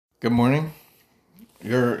Good morning.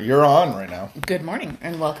 You're on right now. Good morning,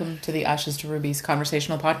 and welcome to the Ashes to Rubies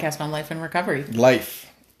conversational podcast on life and recovery.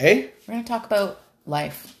 Life. Eh? We're going to talk about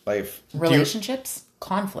life, Life. relationships,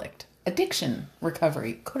 conflict, addiction,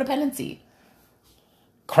 recovery, codependency.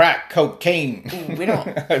 Crack cocaine. Ooh, we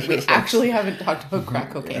actually haven't talked about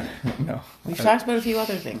crack cocaine. No. We've talked about a few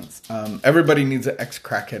other things. Everybody needs an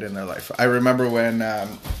ex-crackhead in their life. I remember when...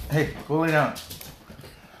 hey, go lay down.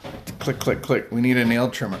 Click, click, click. We need a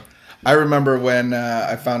nail trimmer. I remember when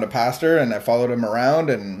I found a pastor and I followed him around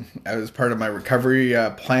and I was part of my recovery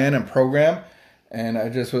plan and program. And I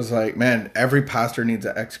just was like, man, every pastor needs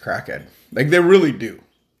an ex-crackhead. Like, they really do.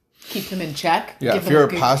 Keep them in check. Yeah, if you're a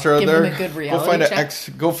pastor out there, give them a good reality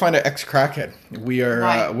check. Go find an ex-crackhead.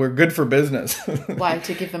 We're good for business. Why?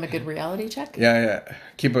 To give them a good reality check? Yeah.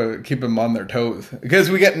 Keep them on their toes because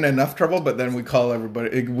we get in enough trouble, but then we call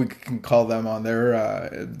everybody. We can call them on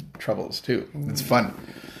their troubles too. It's fun.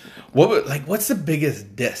 What's the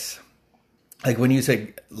biggest diss? Like when you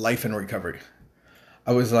say life and recovery,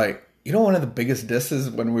 I was like, one of the biggest disses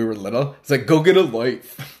when we were little. It's like, go get a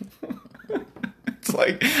life. It's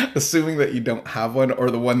like assuming that you don't have one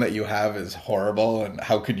or the one that you have is horrible and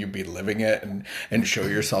how could you be living it and show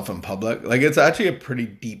yourself in public? Like, it's actually a pretty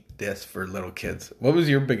deep diss for little kids. What was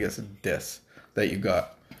your biggest diss that you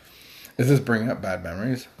got? Is this bringing up bad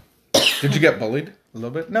memories? Did you get bullied a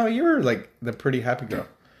little bit? No, you were like the pretty happy girl.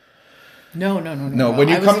 No. When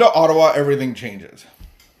you come to Ottawa, everything changes.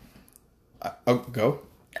 Go.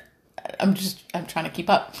 I'm trying to keep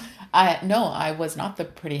up. I was not the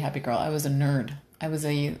pretty happy girl. I was a nerd. I was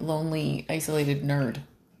a lonely, isolated nerd.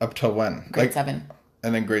 Up till when? Grade 7.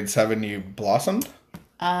 And then grade 7 you blossomed?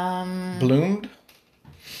 Bloomed?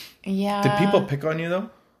 Yeah. Did people pick on you though?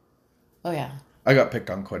 Oh yeah. I got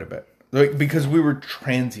picked on quite a bit. Like, because we were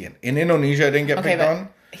transient. In Indonesia, I didn't get picked on.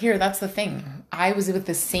 Here, that's the thing. I was with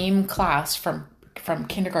the same class from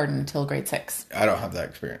kindergarten until grade 6. I don't have that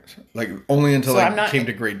experience. Like, only until I came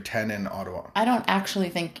to grade 10 in Ottawa. I don't actually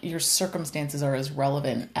think your circumstances are as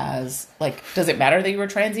relevant as, like, does it matter that you were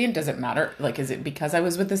transient? Does it matter? Like, is it because I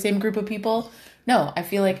was with the same group of people? No, I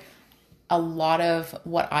feel like a lot of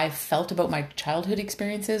what I felt about my childhood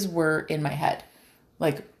experiences were in my head.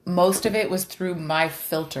 Like, most of it was through my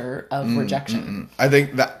filter of rejection. I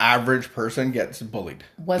think the average person gets bullied.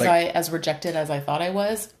 Was I as rejected as I thought I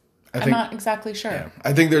was? I'm not exactly sure. Yeah.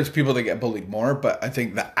 I think there's people that get bullied more, but I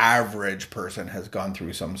think the average person has gone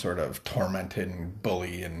through some sort of tormenting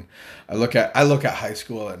bully. And I look at high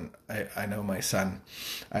school, and I know my son.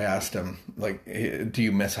 I asked him, like, hey, do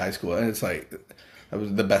you miss high school? And it's like, that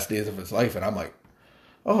was the best days of his life. And I'm like,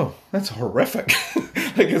 oh, that's horrific.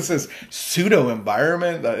 Like, it's this pseudo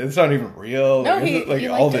environment that it's not even real. No, like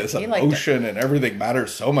all this emotion and everything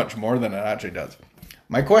matters so much more than it actually does.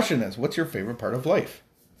 My question is, what's your favorite part of life?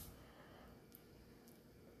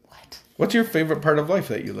 What's your favorite part of life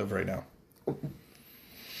that you live right now?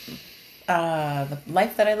 The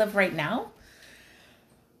life that I live right now?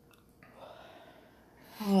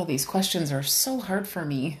 Oh, these questions are so hard for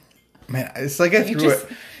me. Man, it's like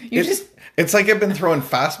it's like I've been throwing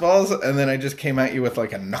fastballs and then I just came at you with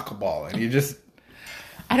like a knuckleball and you just...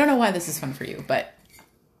 I don't know why this is fun for you, but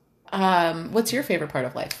what's your favorite part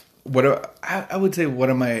of life? I would say what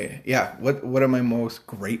am I most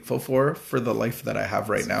grateful for the life that I have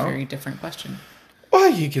right now? Very different question. Well,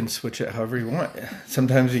 you can switch it however you want.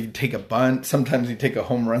 Sometimes you take a bunt, sometimes you take a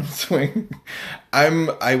home run swing.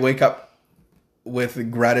 I wake up with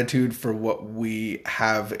gratitude for what we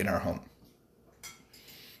have in our home.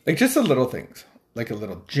 Like just the little things, like a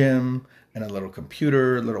little gym and a little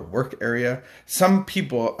computer, a little work area. Some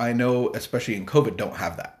people I know, especially in COVID, don't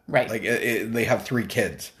have that. Right. Like they have 3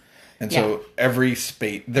 kids. And so every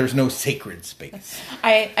space, there's no sacred space.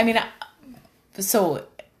 I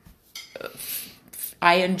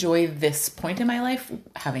enjoy this point in my life.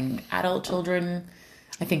 Having adult children,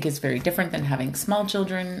 I think, is very different than having small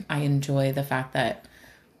children. I enjoy the fact that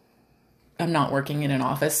I'm not working in an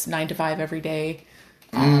office 9 to 5 every day.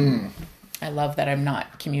 I love that I'm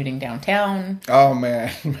not commuting downtown. Oh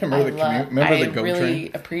man, remember the GO train? I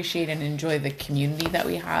really appreciate and enjoy the community that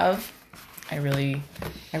we have. I really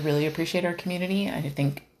appreciate our community. I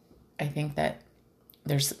think that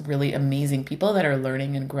there's really amazing people that are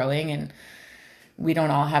learning and growing, and we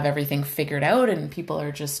don't all have everything figured out, and people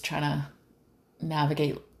are just trying to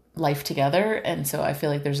navigate life together. And so I feel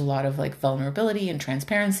like there's a lot of like vulnerability and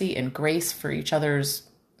transparency and grace for each other's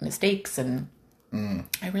mistakes, and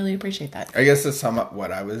I really appreciate that. I guess to sum up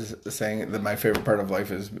what I was saying, that my favorite part of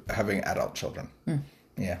life is having adult children.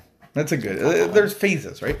 Yeah. That's a good... There's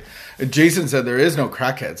phases, right? Jason said there is no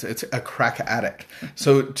crackheads. It's a crack addict.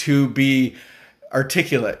 So to be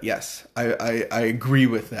Articulate, yes. I agree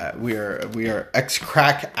with that. We are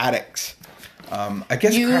ex-crack addicts. I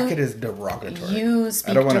guess crack it is derogatory. You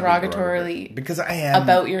speak derogatorily because I am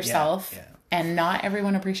about yourself, and not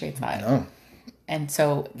everyone appreciates that. No. And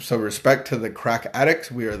so respect to the crack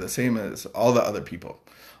addicts. We are the same as all the other people,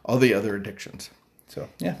 all the other addictions. So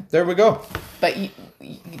yeah, there we go. But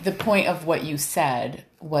the point of what you said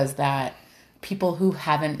was that people who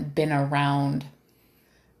haven't been around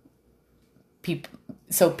people,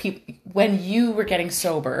 when you were getting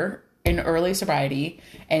sober in early sobriety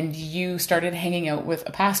and you started hanging out with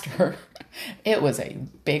a pastor, it was a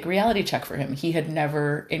big reality check for him. He had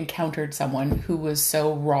never encountered someone who was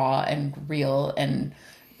so raw and real and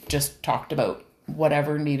just talked about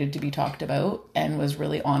whatever needed to be talked about and was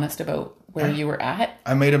really honest about where you were at.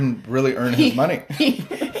 I made him really earn his money.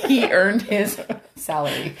 He earned his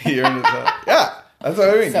salary. He earned his salary. Yeah, that's what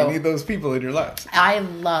I mean. So, you need those people in your lives. I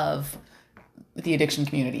love the addiction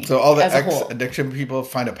community. So all the ex-addiction people,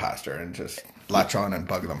 find a pastor and just latch on and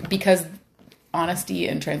bug them. Because honesty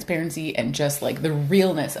and transparency and just like the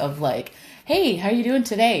realness of like, hey, how are you doing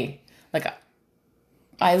today? Like,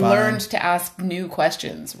 I learned to ask new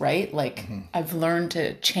questions, right? Like, I've learned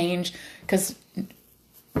to change, because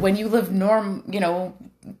when you live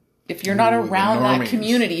if you're not around that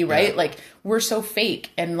community, right? Yeah. Like, we're so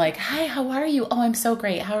fake and like, hi, how are you? Oh, I'm so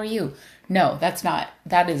great. How are you? No,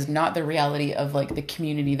 that is not the reality of like the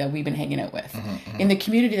community that we've been hanging out with. In the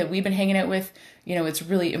community that we've been hanging out with, it's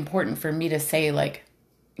really important for me to say like,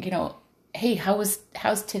 hey,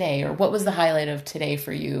 how's today? Or what was the highlight of today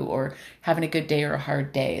for you? Or having a good day or a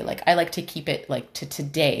hard day? Like, I like to keep it like to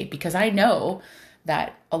today, because I know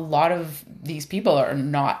that a lot of these people are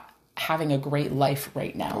not having a great life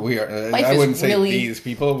right now. We are. I wouldn't say these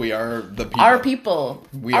people. We are the people. Our people.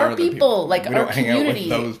 Our people. Like, we our don't community.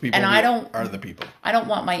 Hang out with those people. And I don't. Are the people. I don't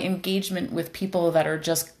want my engagement with people that are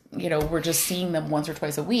just, we're just seeing them once or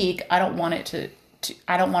twice a week. I don't want it to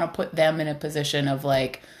I don't want to put them in a position of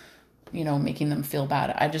like, making them feel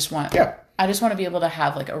bad. I just want to be able to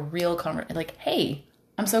have like a real conversation. Like, hey,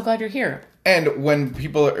 I'm so glad you're here. And when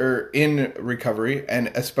people are in recovery, and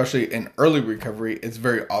especially in early recovery, it's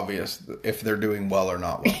very obvious if they're doing well or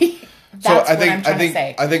not well. That's what I'm trying to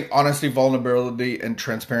say. I think honesty, vulnerability, and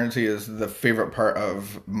transparency is the favorite part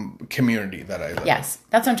of community that I live. Yes,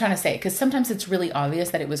 that's what I'm trying to say. Because sometimes it's really obvious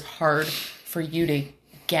that it was hard for you to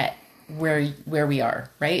get where we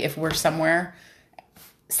are, right? If we're somewhere,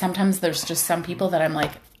 sometimes there's just some people that I'm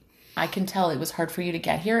like, I can tell it was hard for you to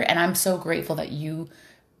get here, and I'm so grateful that you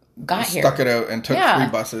got here. Stuck it out and took 3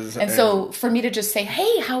 buses. And so for me to just say,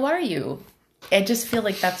 hey, how are you? I just feel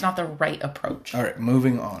like that's not the right approach. All right,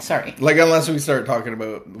 moving on. Sorry. Like, unless we start talking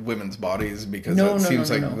about women's bodies, because that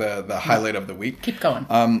seems like the highlight of the week. Keep going.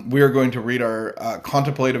 We are going to read our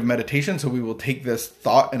contemplative meditation, so we will take this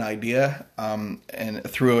thought and idea and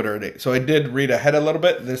throughout our day. So I did read ahead a little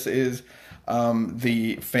bit. This is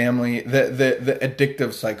the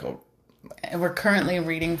addictive cycle. And we're currently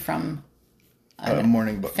reading from a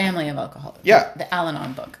morning book. Family of Alcoholics. Yeah. The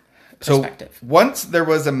Al-Anon book. Perspective. So once there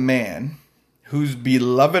was a man whose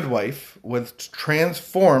beloved wife was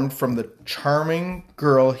transformed from the charming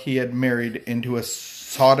girl he had married into a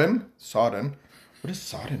sodden. What does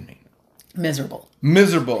sodden mean?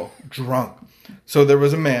 Miserable drunk. So there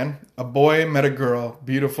was a boy met a girl,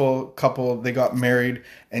 beautiful couple, they got married,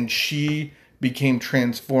 and she became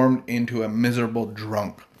transformed into a miserable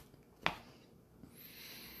drunk.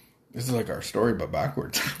 This is like our story, but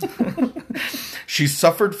backwards. She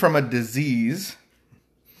suffered from a disease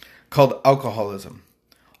called alcoholism.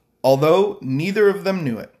 Although neither of them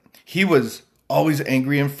knew it, he was always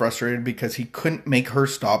angry and frustrated because he couldn't make her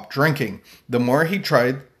stop drinking. The more he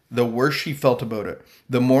tried, the worse she felt about it.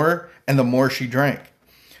 The more she drank.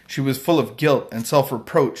 She was full of guilt and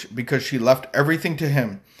self-reproach because she left everything to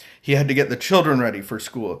him. He had to get the children ready for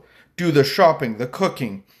school, do the shopping, the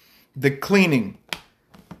cooking, the cleaning.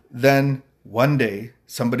 Then, one day,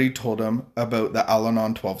 somebody told him about the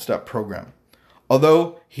Al-Anon 12-step program.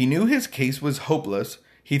 Although he knew his case was hopeless,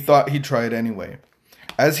 he thought he'd try it anyway.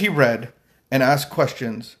 As he read and asked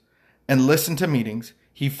questions and listened to meetings,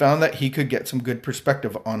 he found that he could get some good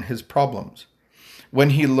perspective on his problems. When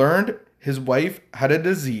he learned his wife had a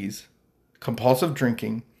disease, compulsive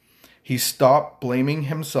drinking, he stopped blaming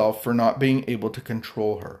himself for not being able to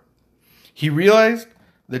control her. He realized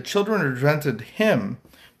the children resented him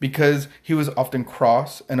because he was often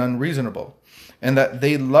cross and unreasonable, and that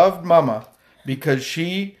they loved Mama because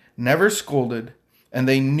she never scolded, and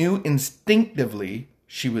they knew instinctively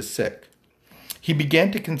she was sick. He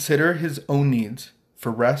began to consider his own needs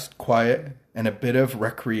for rest, quiet, and a bit of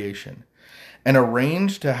recreation. and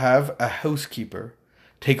arranged to have a housekeeper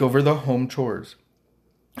take over the home chores.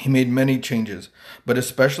 He made many changes, but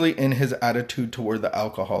especially in his attitude toward the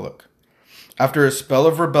alcoholic. After a spell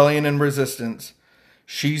of rebellion and resistance,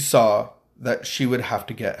 she saw that she would have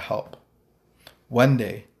to get help. One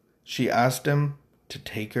day, she asked him to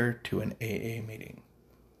take her to an AA meeting.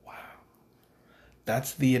 Wow.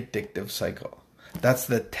 That's the addictive cycle. That's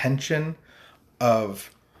the tension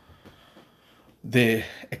of the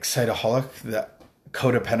excitaholic, the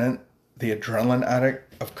codependent, the adrenaline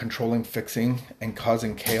addict of controlling, fixing, and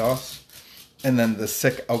causing chaos. And then the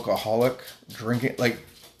sick alcoholic drinking. Like,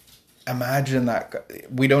 imagine that.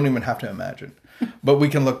 We don't even have to imagine. But we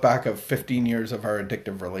can look back of 15 years of our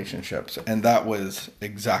addictive relationships. And that was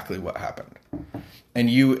exactly what happened. And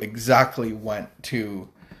you exactly went to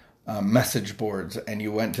message boards, and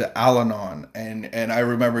you went to Al-Anon. And I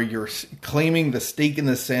remember you're claiming the stake in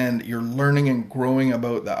the sand. You're learning and growing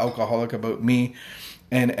about the alcoholic, about me.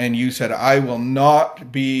 And you said, I will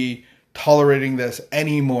not be tolerating this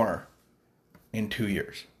anymore in 2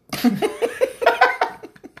 years.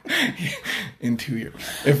 In 2 years.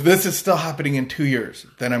 If this is still happening in 2 years,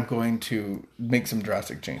 then I'm going to make some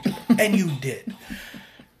drastic changes. And you did.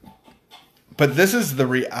 But this is the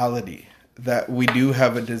reality, that we do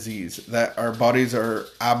have a disease, that our bodies are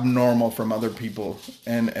abnormal from other people,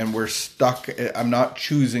 and we're stuck. I'm not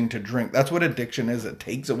choosing to drink. That's what addiction is. It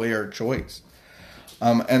takes away our choice.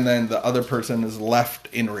 And then the other person is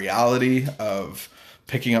left in reality of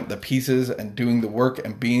picking up the pieces and doing the work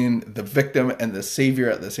and being the victim and the savior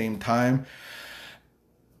at the same time.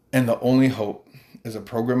 And the only hope is a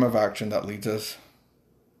program of action that leads us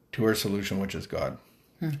to our solution, which is God.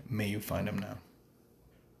 May you find him now.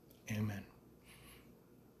 Amen.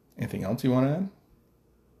 Anything else you want to add?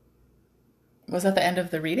 Was that the end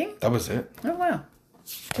of the reading? That was it. Oh, wow.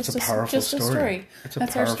 That's a powerful story. It's a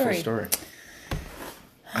That's powerful story.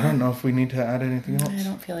 I don't know if we need to add anything else. I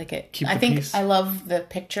don't feel like it. I think I love the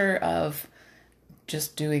picture of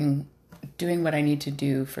just doing what I need to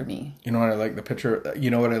do for me. You know what I like? The picture. You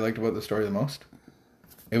know what I liked about the story the most?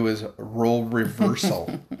 It was role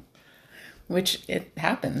reversal. Which it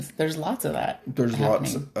happens. There's lots of that. There's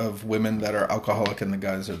lots of women that are alcoholic, and the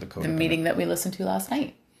guys are the codependent. The meeting that we listened to last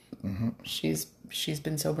night. Mm-hmm. She's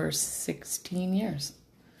been sober 16 years.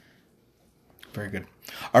 Very good.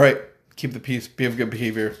 All right. Keep the peace. Be of good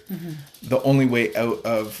behavior. Mm-hmm. The only way out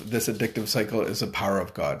of this addictive cycle is the power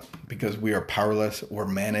of God, because we are powerless. We're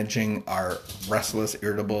managing our restless,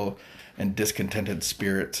 irritable, and discontented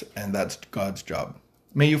spirits, and that's God's job.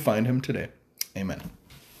 May you find him today. Amen.